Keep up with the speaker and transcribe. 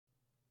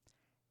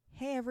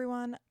Hey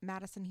everyone,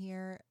 Madison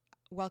here.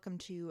 Welcome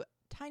to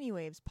Tiny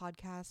Waves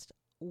podcast,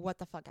 What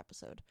the Fuck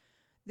episode.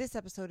 This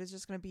episode is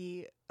just going to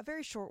be a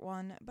very short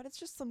one, but it's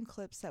just some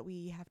clips that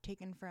we have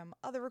taken from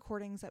other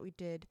recordings that we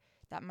did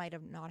that might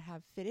have not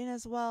have fit in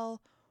as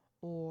well,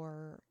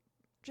 or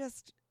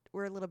just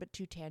we're a little bit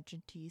too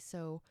tangenty.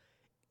 So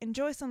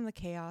enjoy some of the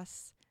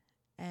chaos,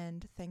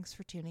 and thanks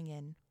for tuning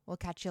in. We'll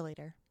catch you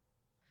later.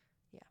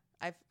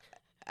 Yeah,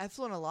 I've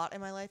flown a lot in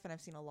my life, and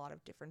I've seen a lot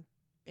of different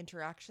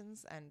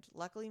interactions, and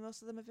luckily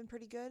most of them have been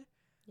pretty good.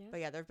 Yeah. But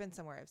yeah, there have been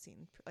some where I've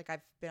seen, like,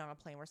 I've been on a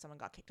plane where someone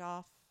got kicked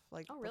off,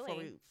 like, oh,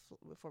 really?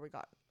 before we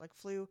got, like,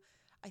 flew.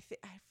 I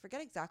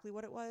forget exactly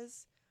what it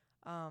was.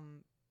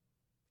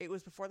 It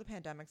was before the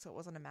pandemic, so it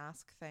wasn't a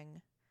mask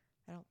thing.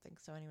 I don't think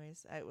so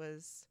anyways.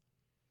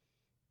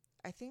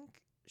 I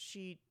think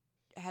she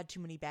had too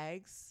many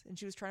bags, and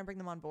she was trying to bring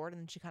them on board,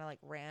 and then she kind of, like,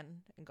 ran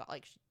and got,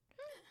 like, she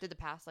did the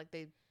pass, like,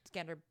 they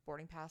scanned her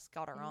boarding pass,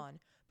 got her on,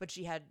 but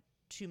she had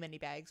too many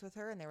bags with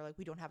her, and they were like,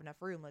 we don't have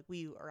enough room, like,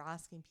 we are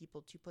asking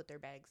people to put their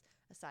bags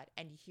aside,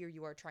 and here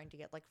you are trying to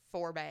get like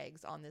 4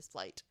 bags on this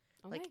flight.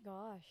 Oh, like, my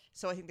gosh.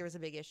 So I think there was a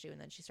big issue,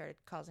 and then she started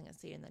causing a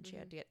scene, and then she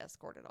had to get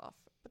escorted off.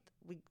 But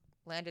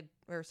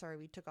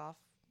we took off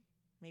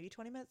maybe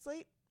 20 minutes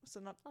late, so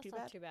not That's too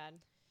not bad. too bad.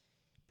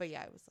 But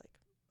yeah, it was like,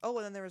 oh,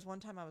 and then there was one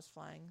time I was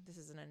flying, this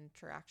isn't an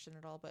interaction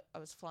at all, but I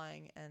was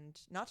flying, and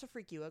not to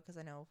freak you out because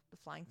I know the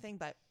flying thing,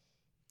 but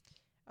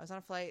I was on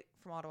a flight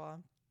from Ottawa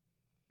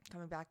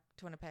coming back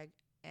to Winnipeg,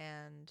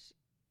 and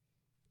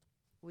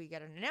we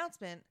get an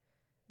announcement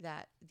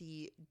that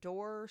the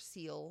door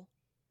seal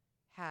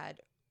had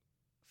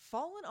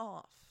fallen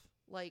off.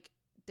 Like,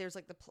 there's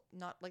like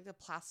not like the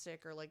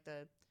plastic, or like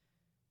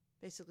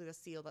basically the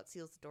seal that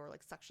seals the door,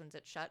 like, suctions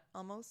it shut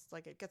almost.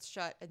 Like, it gets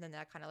shut, and then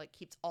that kind of like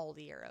keeps all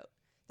the air out.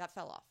 That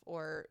fell off,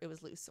 or it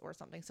was loose or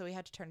something. So we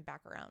had to turn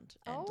back around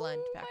and land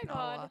back in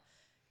Ottawa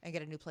and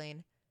get a new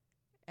plane.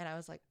 And I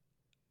was like,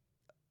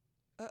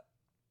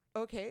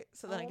 okay.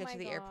 So then I get to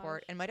the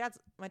airport, and my dad's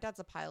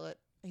a pilot.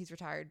 He's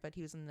retired, but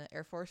he was in the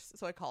Air Force.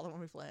 So I called him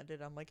when we've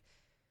landed. I'm like,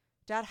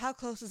 Dad, how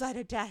close was I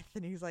to death?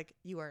 And he's like,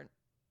 you weren't.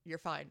 You're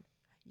fine.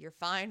 You're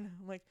fine.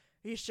 I'm like,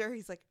 are you sure?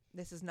 He's like,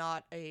 this is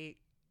not a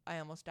I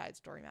almost died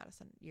story,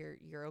 Madison.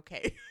 You're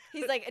okay.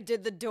 He's like,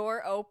 did the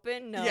door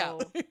open? No.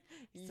 Yeah.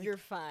 You're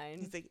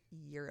fine. He's like,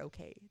 you're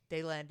okay.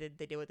 They landed.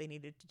 They did what they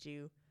needed to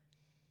do.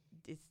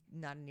 It's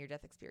not a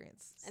near-death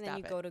experience. And then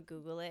you go to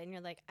Google it, and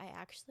you're like, I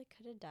actually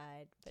could have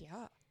died. But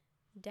yeah.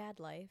 Dad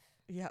life.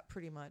 Yeah,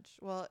 pretty much.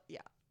 Well, yeah.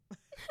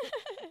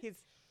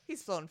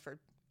 He's flown for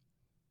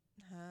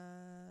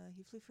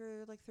he flew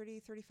for like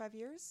 35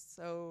 years,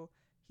 so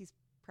he's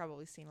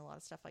probably seen a lot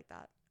of stuff like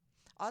that.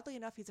 Oddly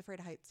enough, he's afraid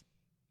of heights.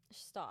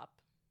 Stop.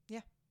 Yeah.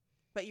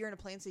 But you're in a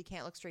plane, so you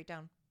can't look straight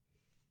down.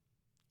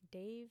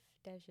 Dave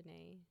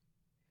Dejanay.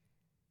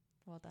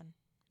 Well done.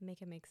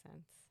 Make it make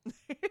sense.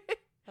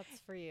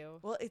 That's for you.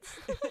 Well, it's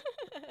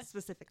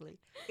specifically.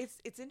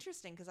 It's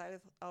interesting because I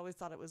always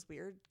thought it was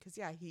weird because,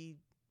 yeah, he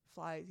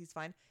flies. He's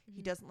fine. Mm-hmm.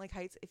 He doesn't like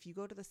heights. If you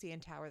go to the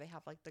CN Tower, they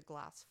have like the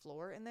glass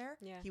floor in there.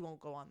 Yeah. He won't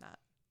go on that.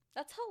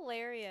 That's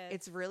hilarious.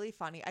 It's really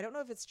funny. I don't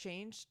know if it's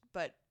changed,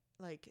 but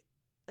like,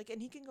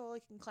 and he can go,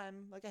 like, and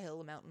climb like a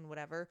hill, a mountain,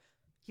 whatever.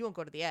 He won't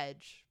go to the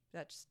edge.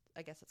 That's,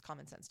 I guess it's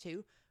common sense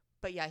too.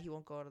 But yeah, he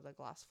won't go to the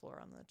glass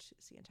floor on the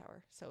CN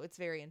Tower. So it's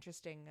very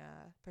interesting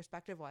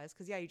perspective wise.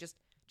 Because yeah, you just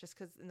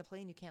because in the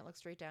plane you can't look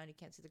straight down, you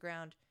can't see the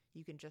ground.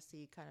 You can just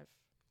see kind of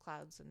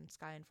clouds and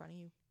sky in front of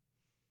you.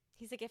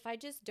 He's like, if I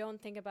just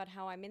don't think about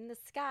how I'm in the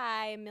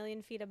sky a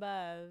million feet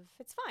above,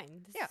 it's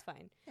fine. This is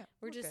fine. Yeah,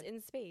 we're just good.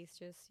 In space,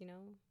 just, you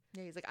know.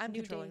 Yeah, he's like, I'm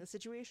controlling the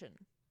situation.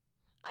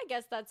 I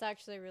guess that's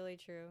actually really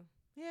true.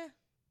 Yeah.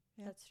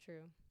 That's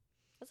true.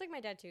 That's like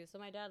my dad too. So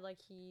my dad, like,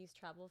 he's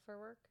traveled for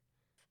work.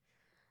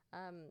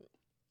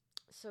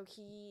 So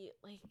he,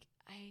 like,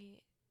 I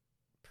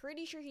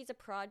pretty sure he's a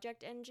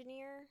project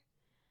engineer.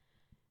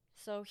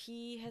 So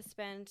he has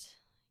spent,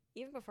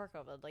 even before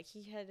COVID, like,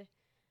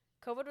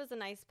 COVID was a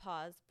nice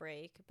pause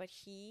break, but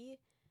he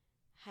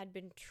had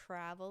been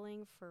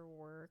traveling for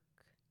work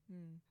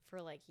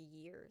for, like,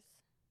 years.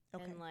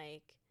 Okay. And,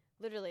 like,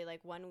 literally,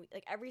 like, 1 week,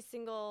 like, every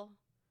single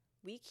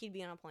week he'd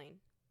be on a plane.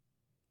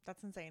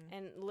 That's insane.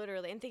 And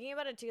literally, and thinking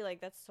about it too,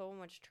 like, that's so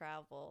much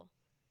travel,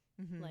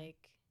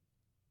 like,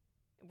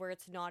 where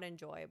it's not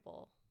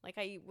enjoyable. Like,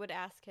 I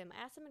asked him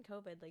in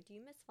COVID, like, do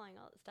you miss flying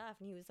all that stuff?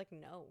 And he was like,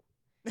 no.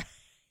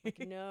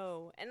 Like,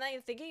 no. And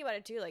like, thinking about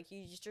it too, like,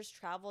 you just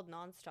traveled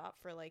nonstop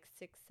for like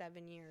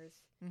 6-7 years.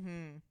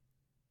 Mm-hmm.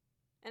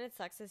 And it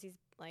sucks as he's,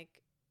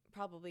 like,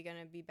 probably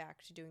gonna be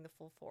back to doing the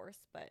full force,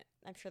 but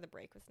I'm sure the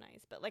break was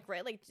nice. But, like,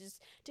 right, like,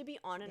 just to be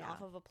on and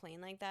off of a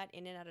plane like that,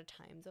 in and out of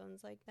time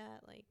zones like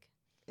that, like,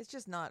 it's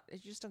just not, you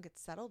just don't get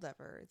settled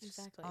ever. It's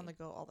just on the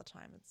go all the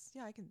time.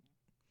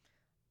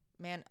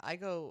 I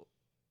go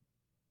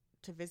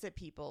to visit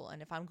people,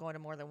 and if I'm going to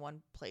more than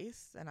one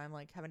place and I'm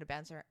like having to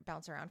bounce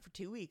around for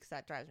 2 weeks,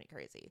 that drives me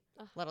crazy.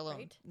 Let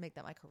alone make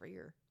that my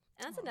career.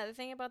 And that's another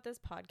thing about this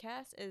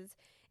podcast is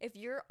if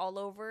you're all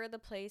over the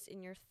place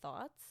in your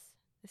thoughts,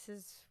 this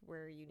is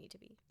where you need to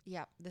be.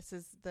 Yeah, this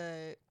is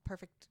the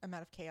perfect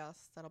amount of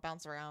chaos that'll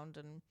bounce around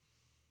and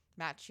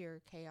match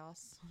your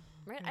chaos.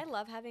 Right. I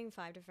love having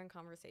 5 different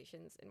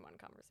conversations in one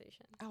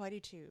conversation. Oh, I do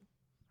too.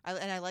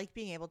 And I like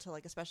being able to,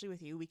 like, especially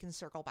with you, we can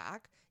circle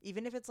back.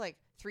 Even if it's like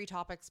 3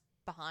 topics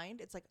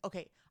behind, it's like,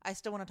 okay, I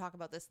still want to talk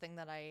about this thing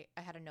that I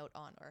had a note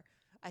on, or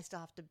I still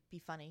have to be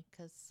funny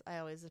because I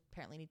always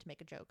apparently need to make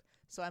a joke.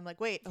 So I'm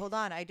like, wait, hold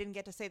on. I didn't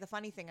get to say the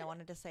funny thing I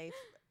wanted to say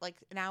like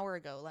an hour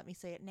ago. Let me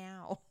say it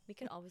now. We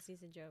could always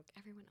use a joke.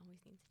 Everyone always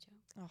needs a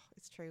joke. Oh,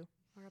 it's true.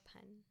 Or a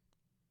pun.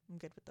 I'm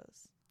good with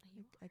those.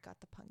 I got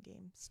the pun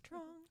game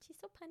strong. She's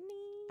so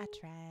punny. I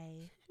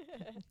try.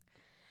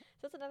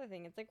 So that's another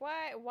thing. It's like,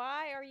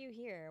 why are you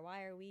here?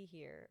 Why are we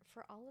here?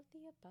 For all of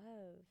the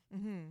above.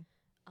 Mm-hmm.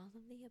 All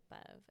of the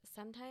above.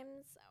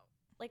 Sometimes,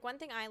 like, one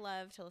thing I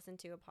love to listen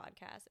to a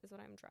podcast is when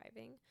I'm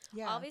driving.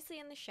 Yeah. Obviously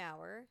in the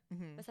shower.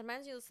 Mm-hmm. But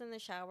sometimes you listen in the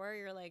shower,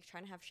 you're, like,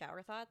 trying to have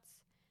shower thoughts.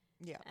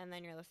 Yeah. And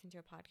then you're listening to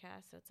a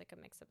podcast, so it's, like,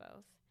 a mix of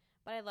both.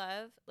 But I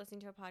love listening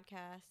to a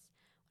podcast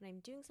when I'm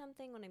doing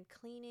something, when I'm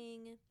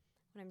cleaning,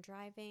 when I'm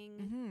driving.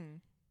 Mm-hmm.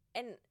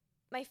 And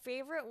my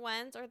favorite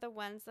ones are the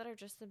ones that are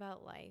just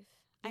about life.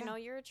 Yeah. I know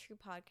you're a true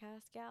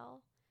podcast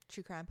gal.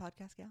 True crime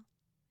podcast gal.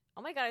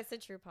 Oh my God, I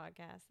said true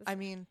podcast.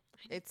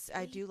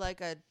 I do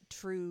like a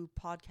true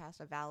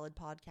podcast, a valid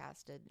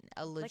podcast, and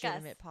a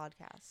legitimate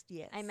podcast.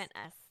 Yes. I meant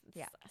us.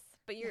 Yeah. Us.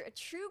 But you're a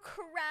true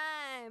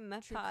crime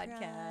podcast.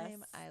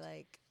 Crime. I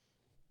like,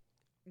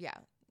 yeah,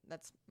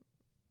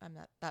 I'm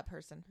that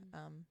person.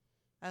 Mm-hmm.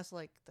 I also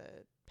like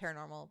the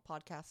paranormal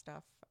podcast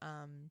stuff.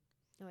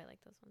 Oh, I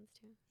like those ones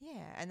too.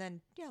 Yeah. And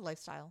then,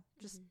 lifestyle,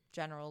 just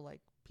general,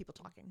 like, people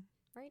talking.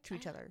 Right. To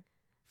each other.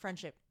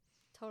 Friendship.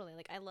 Totally.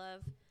 Like, I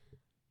love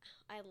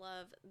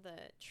the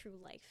True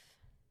Life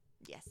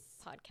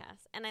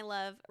podcast. And I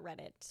love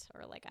Reddit,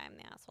 or like I'm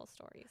the Asshole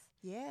stories.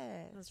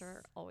 Yes. Those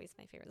are always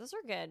my favorites. Those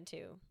are good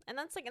too. And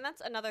that's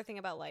another thing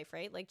about life,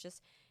 right? Like,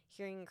 just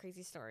hearing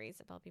crazy stories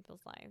about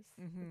people's lives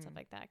and stuff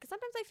like that. Because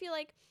sometimes I feel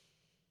like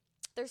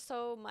there's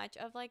so much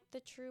of like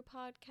the true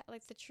podcast,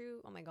 like the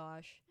true, oh my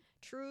gosh,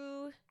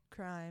 true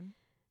crime.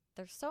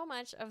 There's so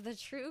much of the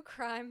true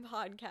crime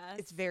podcast.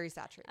 It's very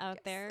saturated out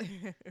there.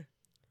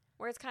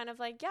 Where it's kind of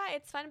like, yeah,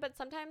 it's fun, but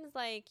sometimes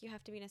like you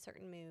have to be in a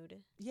certain mood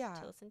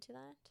to listen to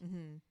that.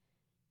 Mm-hmm.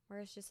 Where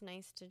it's just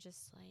nice to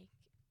just like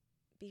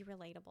be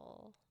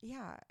relatable.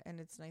 Yeah, and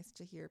it's nice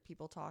to hear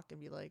people talk and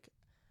be like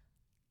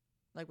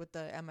with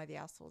the Am I the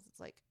Assholes? It's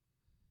like,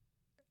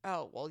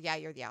 oh, well, yeah,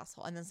 you're the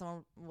asshole. And then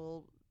someone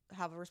will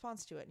have a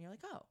response to it, and you're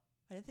like, oh,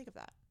 I didn't think of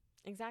that.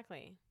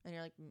 Exactly. And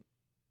you're like,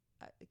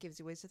 it gives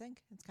you ways to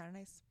think. It's kind of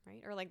nice.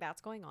 Right? Or like,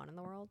 that's going on in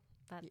the world.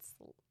 That's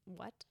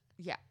what?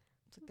 Yeah.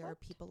 It's like, there are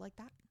people like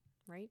that.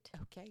 Right?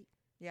 Okay.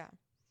 Yeah.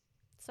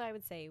 So I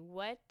would say,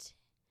 what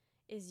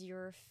is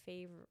your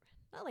favorite,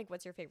 not like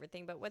what's your favorite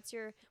thing, but what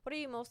are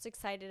you most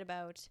excited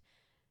about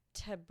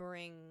to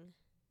bring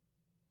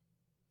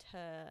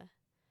to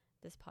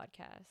this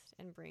podcast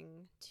and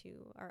bring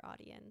to our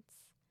audience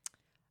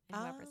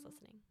and whoever's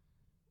listening?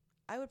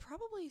 I would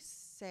probably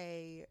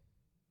say,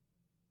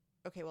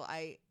 okay, well,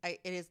 it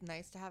is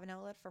nice to have an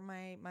outlet for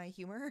my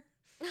humor.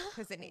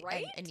 Because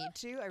right? I need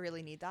to. I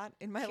really need that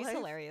in my life. She's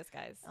hilarious,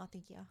 guys. Oh,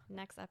 thank you.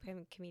 Next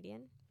upcoming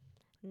comedian.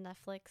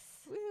 Netflix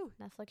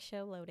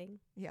show loading.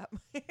 Yep.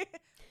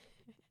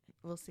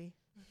 We'll see.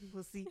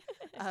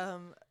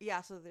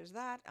 Yeah, so there's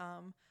that.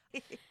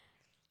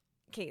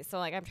 Okay, so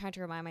like I'm trying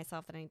to remind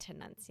myself that I need to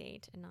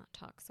enunciate and not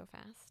talk so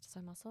fast. So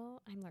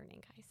I'm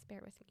learning, guys.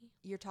 Bear with me.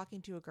 You're talking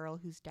to a girl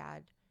whose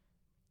dad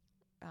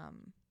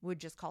would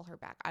just call her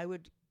back. I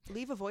would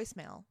leave a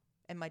voicemail.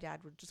 And my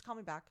dad would just call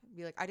me back and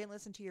be like, I didn't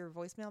listen to your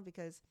voicemail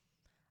because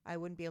I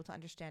wouldn't be able to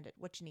understand it.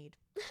 What you need?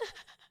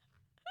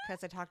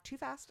 Because I talk too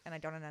fast and I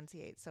don't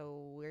enunciate.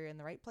 So we're in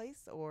the right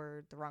place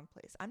or the wrong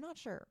place. I'm not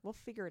sure. We'll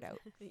figure it out.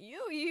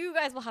 You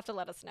guys will have to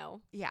let us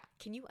know. Yeah.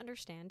 Can you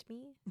understand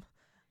me?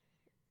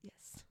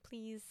 Yes.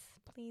 Please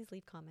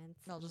leave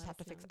comments. I'll just have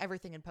to fix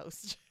everything in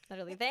post.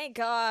 Literally. Thank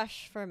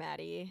gosh for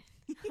Maddie.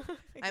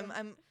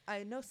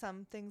 I know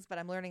some things, but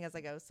I'm learning as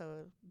I go.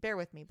 So bear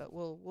with me, but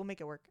we'll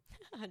make it work.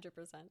 100%.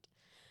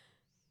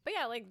 But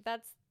yeah, like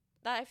that.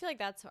 I feel like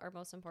that's our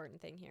most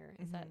important thing here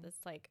is that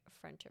it's like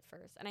friendship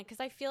first. And because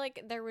I feel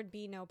like there would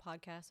be no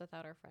podcast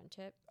without our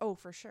friendship. Oh,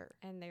 for sure.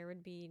 And there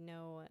would be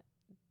no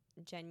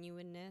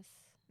genuineness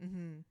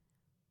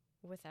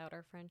without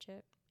our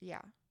friendship.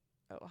 Yeah.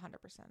 Oh, 100%.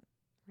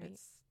 Right.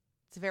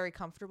 It's a very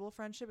comfortable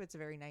friendship. It's a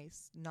very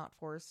nice, not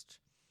forced.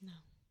 No.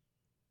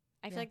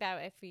 I feel like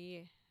that if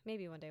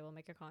maybe one day we'll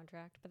make a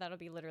contract, but that'll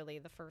be literally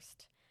the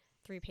first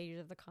 3 pages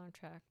of the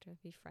contract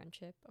would be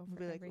friendshed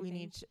over everything. We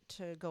need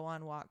to go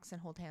on walks and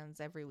hold hands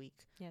every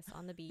week. Yes,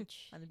 on the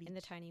beach. On the beach. In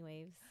the tiny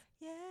waves.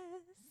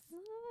 Yes.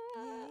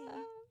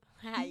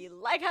 You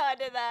like how I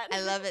did that?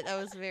 I love it. That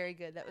was very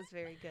good.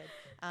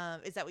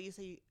 Is that what you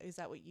say? Is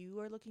that what you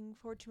are looking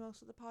forward to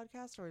most of the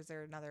podcast, or is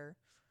there another?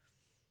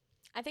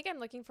 I think I'm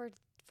looking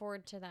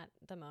forward to that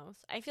the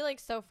most. I feel like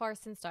so far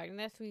since starting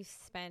this, we've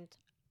spent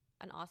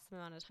an awesome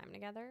amount of time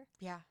together.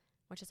 Yeah.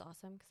 Which is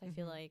awesome because I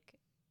feel like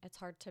it's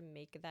hard to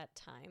make that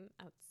time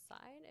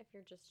outside if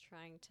you're just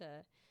trying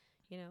to,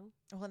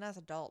 Well, and as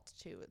adults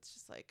too, it's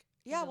just like,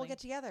 yeah, we'll Really. get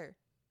together.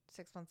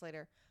 6 months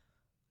later,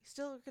 we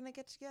still gonna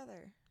get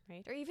together.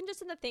 right? Or even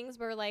just in the things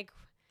where like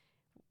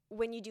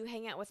when you do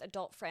hang out with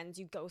adult friends,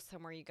 you go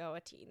somewhere, you go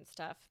out to eat and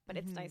stuff. But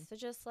it's nice to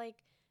just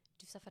like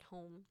do stuff at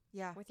home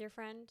Yeah. with your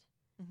friend.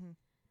 Mm-hmm.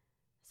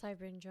 So I've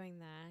been enjoying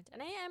that.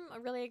 And I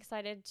am really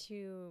excited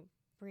to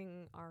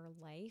bring our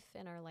life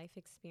and our life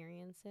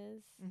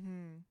experiences,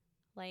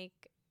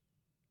 like,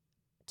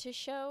 to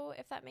show,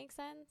 if that makes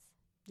sense.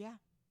 Yeah,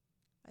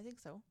 I think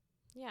so.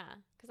 Yeah,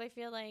 because I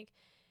feel like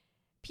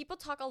people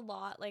talk a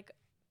lot, like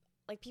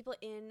people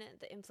in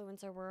the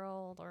influencer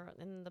world or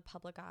in the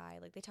public eye,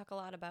 like they talk a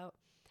lot about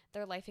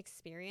their life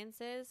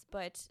experiences,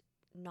 but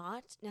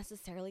not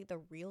necessarily the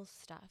real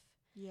stuff.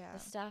 Yeah. The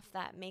stuff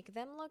that make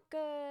them look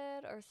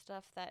good or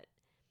stuff that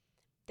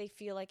they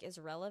feel like is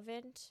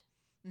relevant,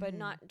 but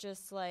not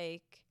just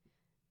like,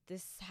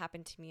 this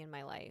happened to me in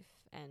my life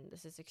and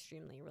this is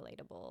extremely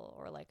relatable,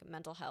 or like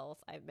mental health,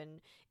 I've been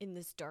in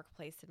this dark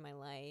place in my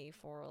life,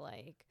 or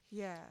like,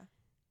 Yeah.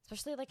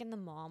 especially like in the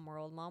mom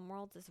world. Mom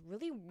world's this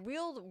really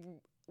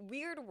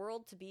weird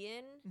world to be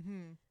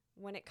in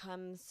when it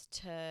comes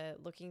to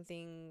looking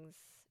things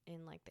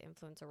in like the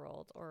influencer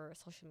world or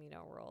social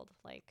media world.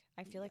 Like,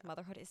 I feel like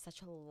motherhood is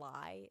such a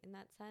lie in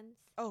that sense.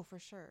 Oh, for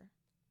sure.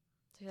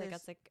 So I feel like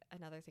that's like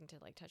another thing to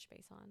like touch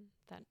base on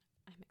that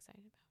I'm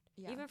excited about.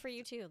 Yeah. Even for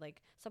you too,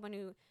 like someone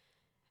who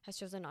has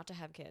chosen not to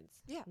have kids.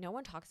 Yeah. No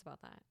one talks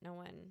about that. No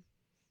one.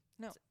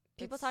 No.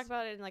 People talk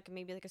about it in like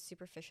maybe like a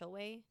superficial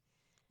way.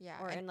 Yeah.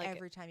 Or and in, like,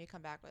 every time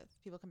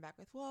people come back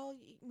with, well,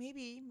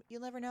 maybe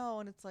you'll never know.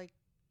 And it's like,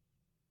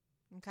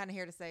 I'm kind of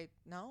here to say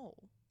no.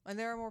 And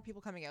there are more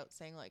people coming out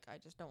saying like, I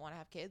just don't want to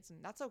have kids,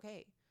 and that's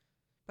okay.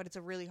 But it's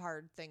a really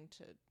hard thing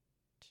to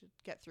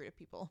get through to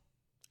people.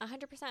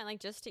 100%.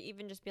 Like, just to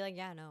even just be like,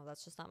 yeah, no,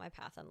 that's just not my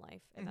path in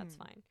life, and that's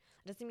fine.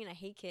 It doesn't mean I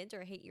hate kids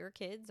or I hate your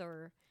kids,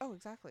 or Oh,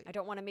 exactly. I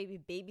don't want to maybe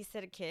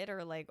babysit a kid,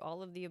 or like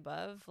all of the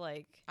above.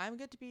 Like, I'm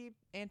good to be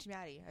Auntie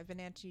Maddie.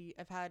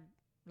 I've had,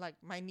 like,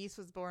 my niece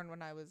was born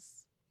when I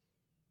was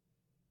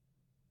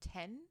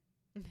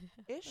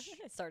 10-ish.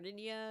 started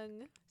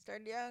young.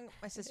 Started young.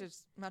 My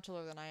sister's much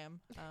older than I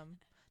am.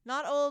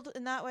 Not old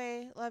in that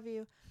way. Love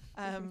you.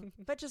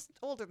 But just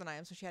older than I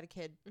am. So she had a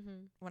kid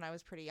when I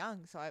was pretty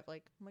young. So I'm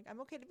like,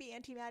 I'm okay to be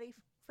Auntie Maddie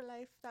for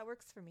life. That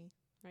works for me.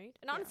 Right.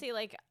 And honestly,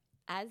 like,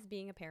 as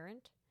being a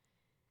parent,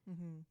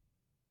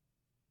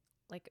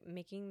 like,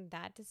 making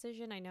that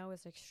decision, I know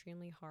is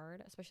extremely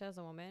hard, especially as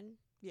a woman.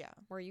 Yeah.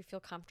 Where you feel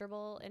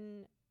comfortable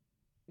in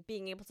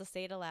being able to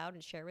say it aloud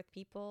and share with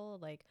people.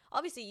 Like,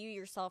 obviously you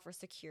yourself are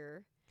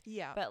secure.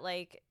 Yeah. But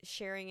like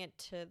sharing it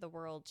to the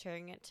world,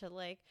 sharing it to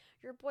like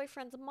your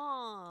boyfriend's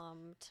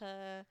mom,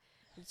 to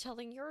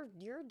telling your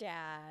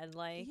dad,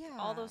 like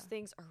all those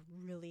things are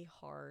really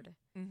hard.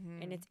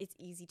 And it's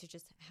easy to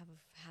just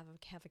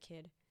have a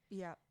kid.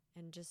 Yeah.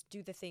 And just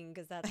do the thing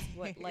because that's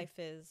what life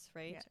is,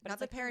 right? Yeah. But not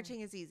that like,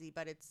 parenting is easy,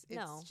 but it's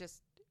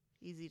just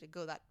easy to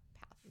go that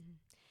path.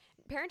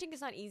 Parenting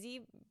is not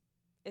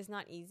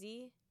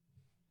easy,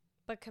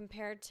 but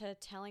compared to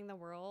telling the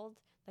world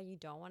that you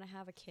don't want to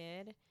have a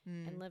kid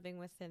and living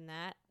within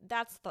that,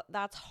 that's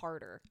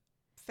harder.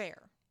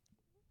 Fair.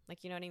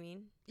 Like, you know what I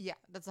mean? Yeah,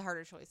 that's a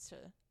harder choice to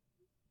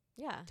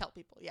tell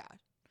people. Yeah.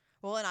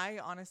 Well, and I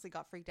honestly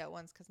got freaked out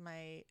once because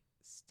my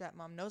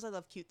stepmom knows I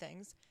love cute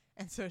things,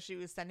 and so she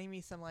was sending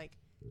me some like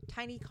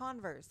tiny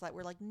Converse that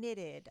were like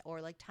knitted, or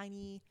like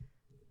tiny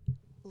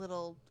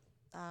little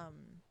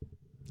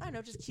I don't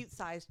know, just cute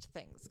sized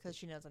things, because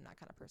she knows I'm that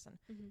kind of person.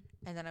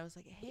 And then I was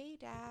like, hey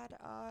Dad,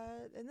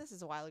 and this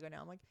is a while ago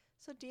now, I'm like,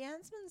 so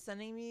Deanne's been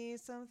sending me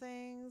some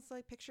things,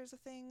 like pictures of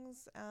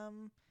things.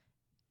 I'm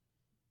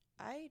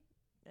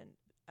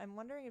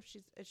wondering if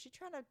is she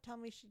trying to tell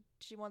me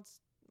she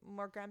wants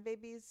more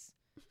grandbabies?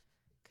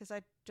 Because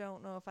I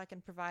don't know if I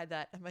can provide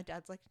that. And my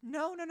dad's like,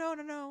 no.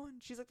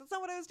 And she's like, that's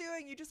not what I was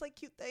doing. You just like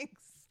cute things.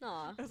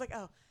 Aw. I was like,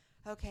 oh,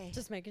 okay.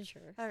 Just making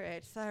sure. All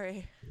right,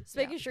 sorry. Just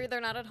making sure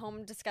they're not at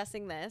home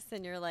discussing this,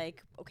 and you're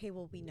like, okay,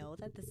 well, we know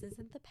that this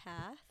isn't the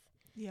path.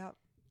 Yep.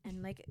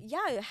 And like,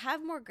 yeah,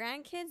 have more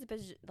grandkids, but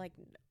like,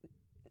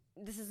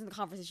 this isn't the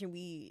conversation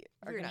we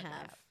are going to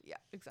have. Yeah,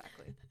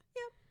 exactly.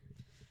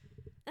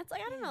 That's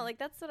like, I don't know, like,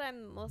 that's what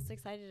I'm most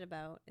excited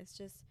about. It's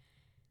just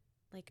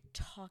like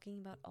talking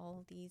about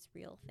all these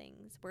real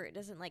things where it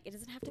doesn't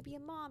have to be a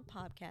mom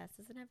podcast,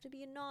 doesn't have to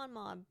be a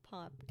non-mom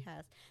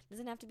podcast,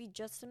 doesn't have to be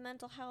just a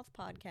mental health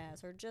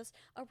podcast or just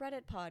a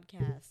Reddit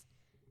podcast.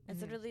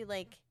 It's literally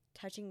like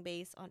touching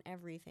base on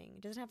everything.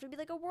 It doesn't have to be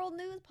like a world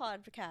news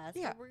podcast.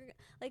 Yeah. We're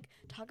like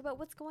talk about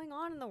what's going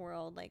on in the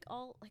world, like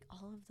all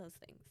of those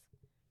things.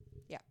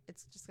 Yeah,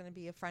 it's just going to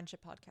be a friendship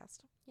podcast.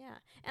 Yeah.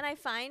 And I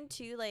find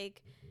too,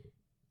 like,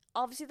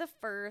 obviously the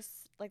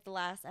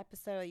last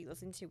episode you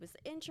listened to was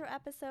the intro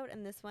episode,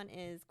 and this one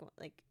is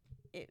like,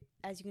 it,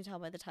 as you can tell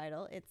by the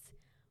title, it's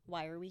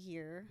why are we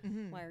here?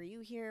 Why are you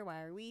here?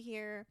 Why are we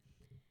here?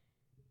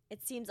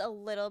 It seems a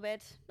little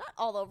bit not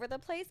all over the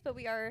place, but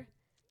we are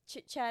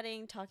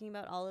chit-chatting, talking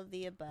about all of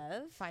the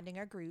above. Finding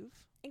our groove.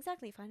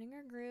 Exactly, finding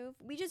our groove.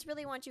 We just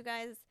really want you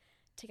guys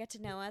to get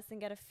to know us and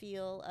get a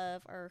feel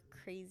of our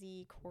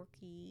crazy,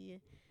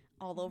 quirky,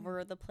 all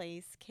over the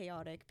place,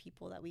 chaotic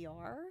people that we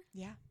are.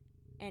 Yeah.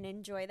 And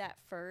enjoy that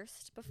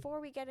first before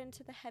we get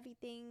into the heavy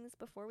things,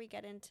 before we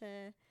get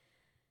into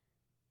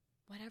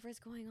whatever's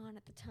going on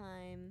at the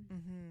time.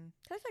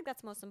 Because I feel like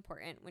that's most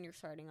important when you're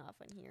starting off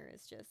on here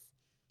is just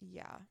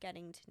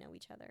getting to know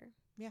each other.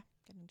 Yeah,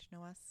 getting to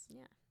know us.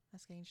 Yeah.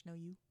 Us getting to know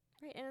you.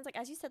 Right, and it's like,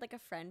 as you said, like a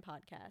friend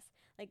podcast.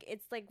 Like,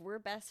 it's like we're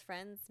best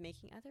friends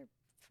making other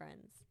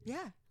friends.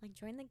 Yeah. Like,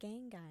 join the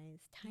gang, guys.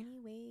 Tiny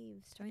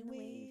waves. Join the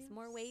waves.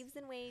 More waves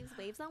and waves.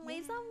 Waves on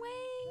waves on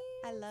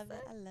waves. I love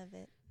it. I love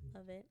it.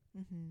 Love it.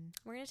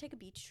 We're going to take a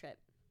beach trip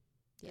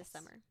this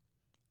summer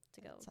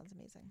to go. That sounds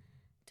amazing.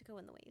 To go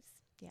in the waves.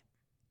 Yeah.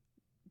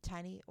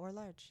 Tiny or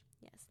large.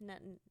 Yes.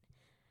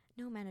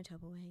 No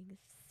Manitoba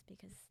waves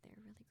because they're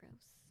really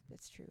gross.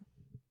 It's true.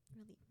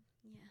 Really,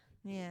 yeah.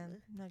 Yeah,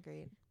 not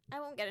great. I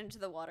won't get into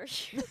the water.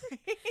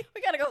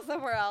 We gotta go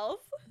somewhere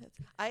else.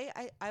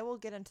 I will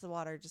get into the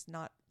water, just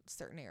not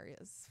certain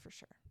areas for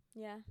sure.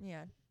 Yeah.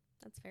 Yeah.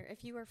 That's fair.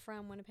 If you are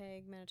from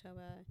Winnipeg,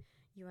 Manitoba,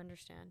 you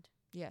understand.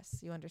 Yes,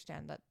 you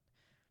understand that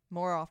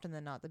more often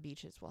than not the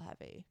beaches will have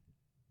a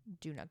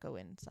do not go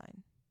in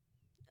sign.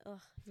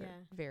 Ugh, for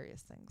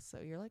various things. So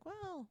you're like,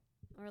 well.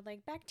 Or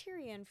like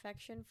bacteria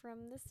infection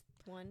from this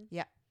one.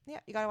 Yeah. Yeah,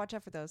 you got to watch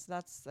out for those.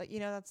 That's,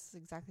 that's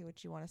exactly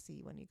what you want to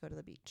see when you go to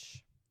the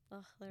beach.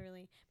 Ugh,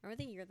 literally.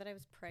 Remember the year that I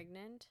was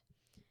pregnant?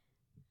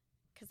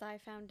 Because I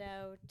found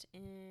out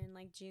in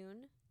like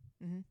June.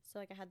 So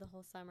like I had the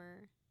whole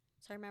summer.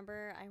 So I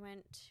remember we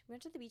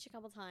went to the beach a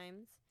couple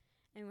times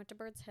and we went to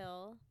Birds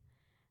Hill.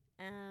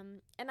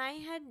 And I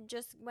had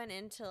just went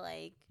into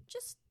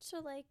just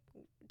to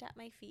dap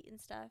my feet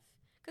and stuff.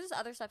 Because there's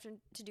other stuff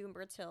to do in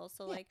Birds Hill.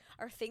 So like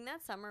our thing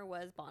that summer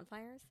was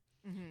bonfires.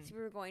 So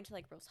we were going to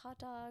roast hot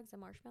dogs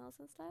and marshmallows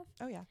and stuff.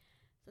 Oh yeah.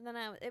 So then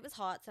it was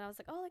hot, so I was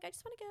like, oh, I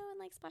just want to go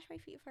and splash my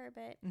feet for a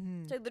bit.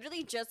 So I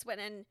literally just went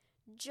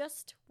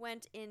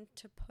in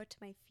to put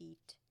my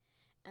feet,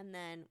 and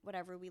then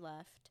whatever we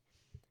left.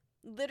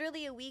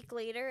 Literally a week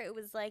later, it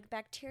was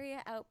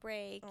bacteria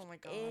outbreak. Oh my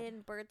God.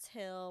 In Birds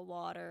Hill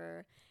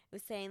water. It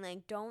was saying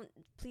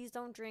please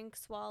don't drink,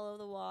 swallow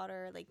the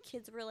water.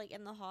 Kids were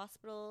in the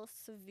hospital,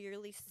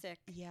 severely sick.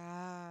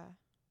 Yeah.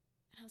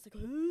 And I was like,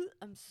 ooh,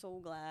 I'm so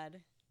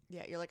glad.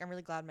 Yeah, you're like, I'm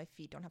really glad my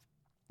feet don't have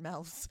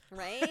mouths.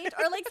 Right?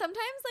 Or sometimes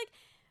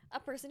a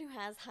person who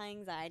has high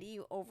anxiety,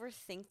 you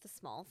overthink the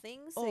small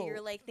things. So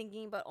you're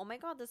thinking about, oh my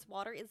God, this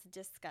water is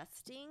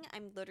disgusting.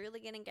 I'm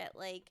literally going to get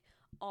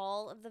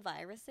all of the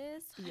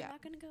viruses. So I'm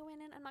not going to go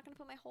in it. I'm not going to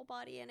put my whole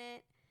body in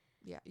it.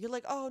 Yeah. You're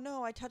like, oh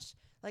no, I touched,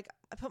 I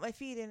put my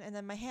feet in and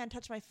then my hand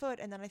touched my foot.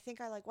 And then I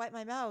think I wiped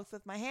my mouth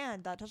with my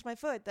hand that touched my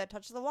foot that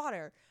touched the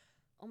water.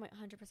 Oh my,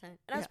 100%. And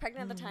I was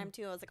pregnant at the time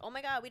too. I was like, oh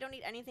my God, we don't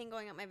need anything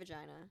going up my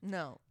vagina.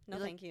 No. No,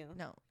 thank you.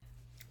 No.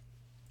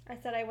 I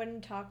said I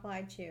wouldn't talk while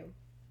I chew.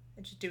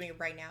 I'm just doing it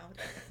right now.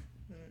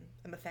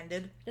 I'm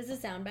offended. Does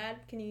this sound bad?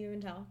 Can you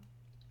even tell?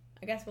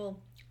 I guess you'll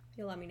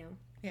let me know.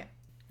 Yeah.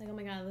 Oh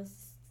my God,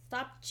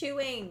 stop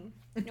chewing.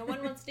 No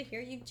one wants to hear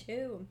you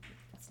chew.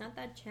 It's not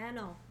that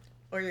channel.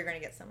 Or you're going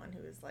to get someone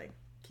who is like,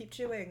 keep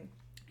chewing.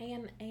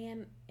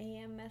 AMSR?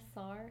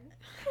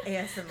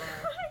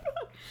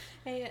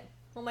 ASMR.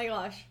 Oh my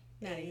gosh.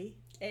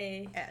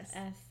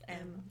 ASM.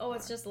 Oh,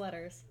 it's just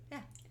letters.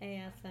 Yeah.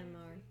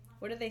 ASMR.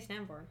 What do they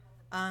stand for?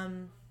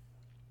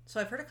 So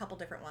I've heard a couple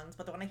different ones,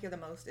 but the one I hear the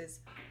most is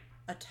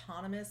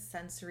Autonomous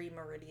Sensory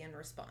Meridian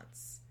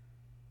Response,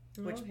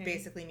 which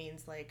basically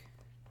means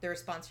the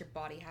response your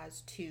body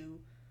has to,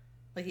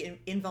 the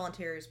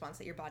involuntary response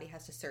that your body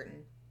has to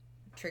certain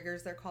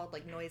triggers, they're called,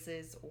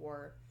 noises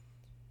or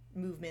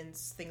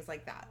movements, things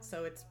like that.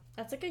 So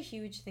that's a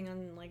huge thing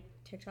on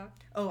TikTok.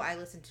 Oh, I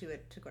listen to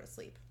it to go to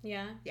sleep.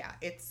 Yeah. Yeah,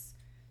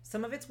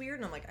 some of it's weird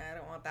and I'm like, I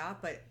don't want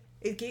that, but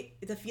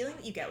the feeling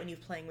that you get when you're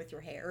playing with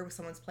your hair, or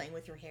someone's playing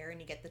with your hair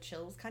and you get the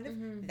chills kind of,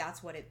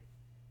 that's what it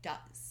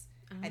does.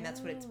 Oh. And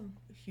that's what it's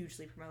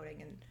hugely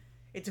promoting. And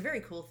it's a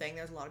very cool thing.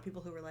 There's a lot of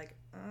people who were like,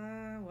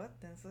 what?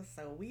 This is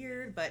so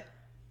weird. But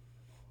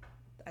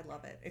I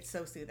love it. It's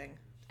so soothing.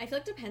 I feel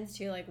it depends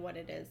too, what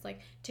it is.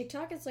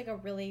 TikTok is a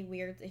really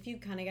weird, if you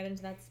kind of get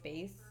into that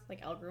space,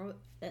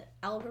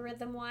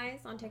 algorithm-wise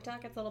on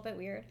TikTok, it's a little bit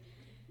weird.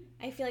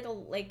 I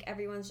feel like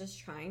everyone's just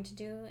trying to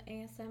do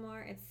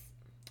ASMR. It's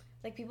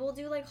people will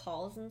do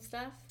hauls and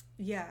stuff.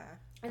 Yeah.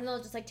 And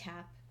they'll just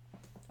tap.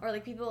 Or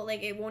people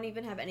it won't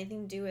even have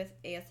anything to do with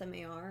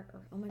ASMR or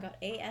oh my God,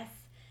 ASMR.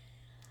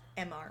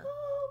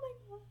 Oh my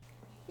God.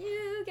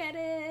 You get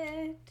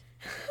it.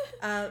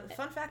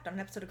 Fun fact on an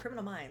episode of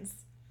Criminal Minds,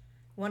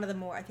 one of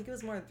the I think it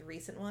was more of the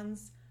recent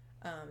ones,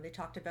 they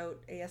talked about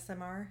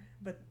ASMR,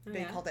 but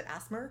they called it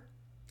ASMR.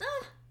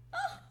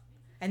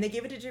 And they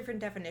gave it a different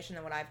definition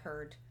than what I've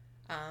heard.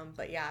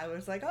 But yeah, I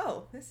was like,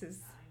 oh,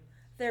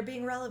 they're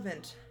being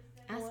relevant.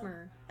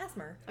 ASMR.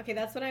 Okay,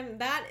 that's what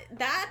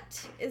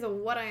that is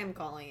what I am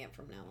calling it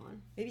from now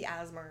on. Maybe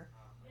ASMR.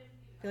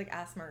 I feel like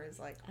ASMR is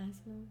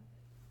Asthma.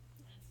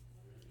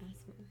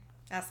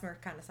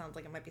 ASMR kind of sounds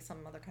like it might be some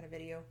other kind of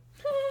video.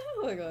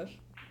 Oh my gosh.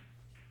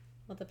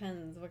 Well, it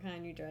depends what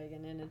kind you're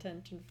dragging in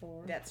attention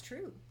for. That's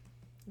true.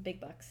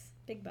 Big bucks.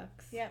 Big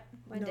bucks. Yeah.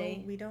 One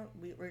day. We don't.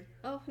 We're...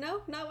 Oh,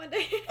 no? Not one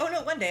day? Oh,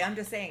 no, one day. I'm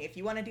just saying, if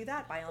you want to do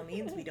that, by all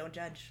means, we don't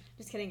judge.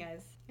 Just kidding,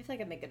 guys. I feel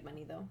like I'd make good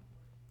money, though.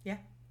 Yeah.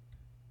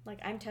 Like,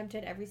 I'm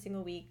tempted every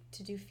single week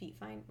to do feet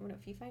finder,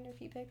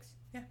 feet pics?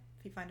 Yeah,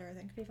 feet finder, I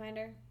think. Feet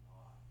finder.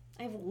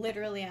 I've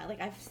literally,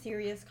 like, I've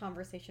serious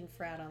conversation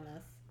frat on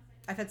this.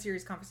 I've had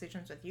serious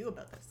conversations with you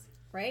about this.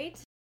 Right?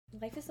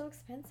 Life is so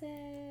expensive.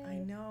 I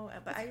know,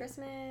 but it's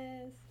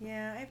Christmas.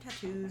 Yeah, I have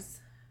tattoos.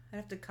 I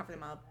have to cover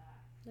them up.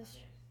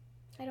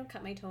 I don't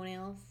cut my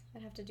toenails.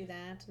 I'd have to do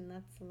that, and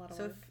that's a lot of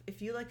work. So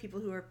if you like people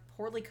who are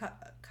poorly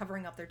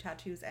covering up their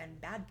tattoos and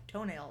bad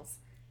toenails,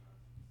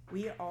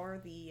 we are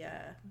the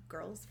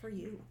girls for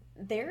you.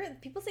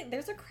 People say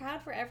there's a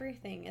crowd for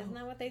everything. Isn't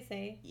that what they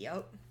say?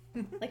 Yep.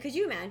 Like, could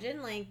you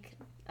imagine, like,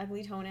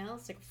 ugly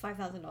toenails? Like,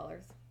 $5,000.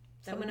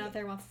 Someone out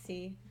there wants to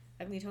see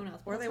ugly toenails.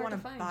 Or they want to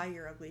buy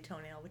your ugly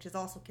toenail, which is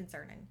also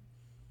concerning.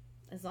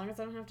 As long as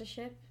I don't have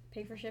to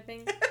pay for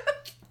shipping.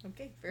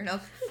 Okay, fair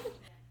enough.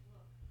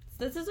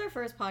 So this is our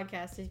first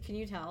podcast. Can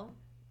you tell?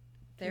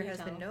 There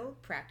has been no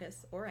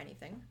practice or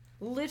anything.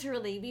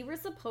 Literally, we were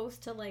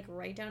supposed to, like,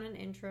 write down an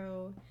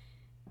intro.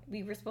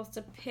 We were supposed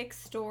to pick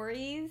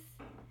stories.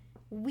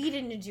 We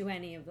didn't do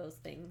any of those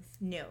things.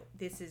 No,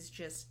 this is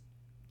just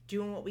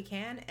doing what we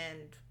can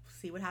and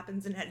see what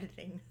happens in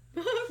editing.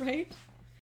 Right?